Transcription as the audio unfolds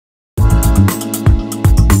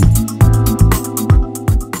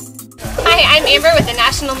Amber with the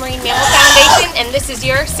National Marine Mammal Foundation, and this is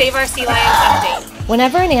your Save Our Sea Lions update.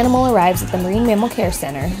 Whenever an animal arrives at the Marine Mammal Care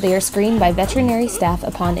Center, they are screened by veterinary staff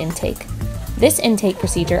upon intake. This intake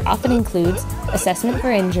procedure often includes assessment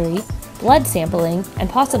for injury, blood sampling, and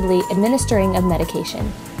possibly administering of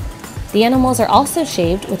medication. The animals are also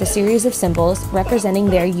shaved with a series of symbols representing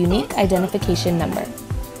their unique identification number.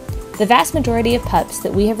 The vast majority of pups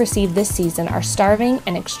that we have received this season are starving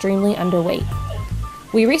and extremely underweight.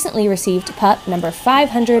 We recently received pup number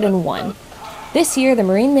 501. This year, the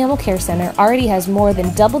Marine Mammal Care Center already has more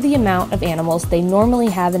than double the amount of animals they normally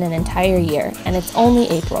have in an entire year, and it's only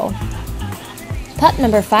April. Pup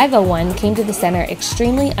number 501 came to the center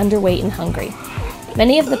extremely underweight and hungry.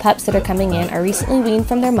 Many of the pups that are coming in are recently weaned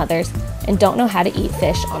from their mothers and don't know how to eat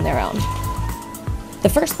fish on their own. The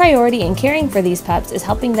first priority in caring for these pups is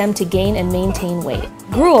helping them to gain and maintain weight.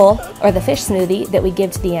 Gruel, or the fish smoothie that we give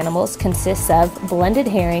to the animals, consists of blended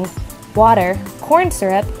herring, water, corn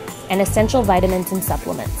syrup, and essential vitamins and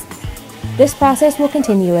supplements. This process will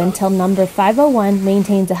continue until number 501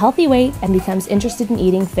 maintains a healthy weight and becomes interested in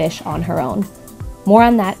eating fish on her own. More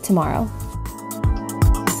on that tomorrow.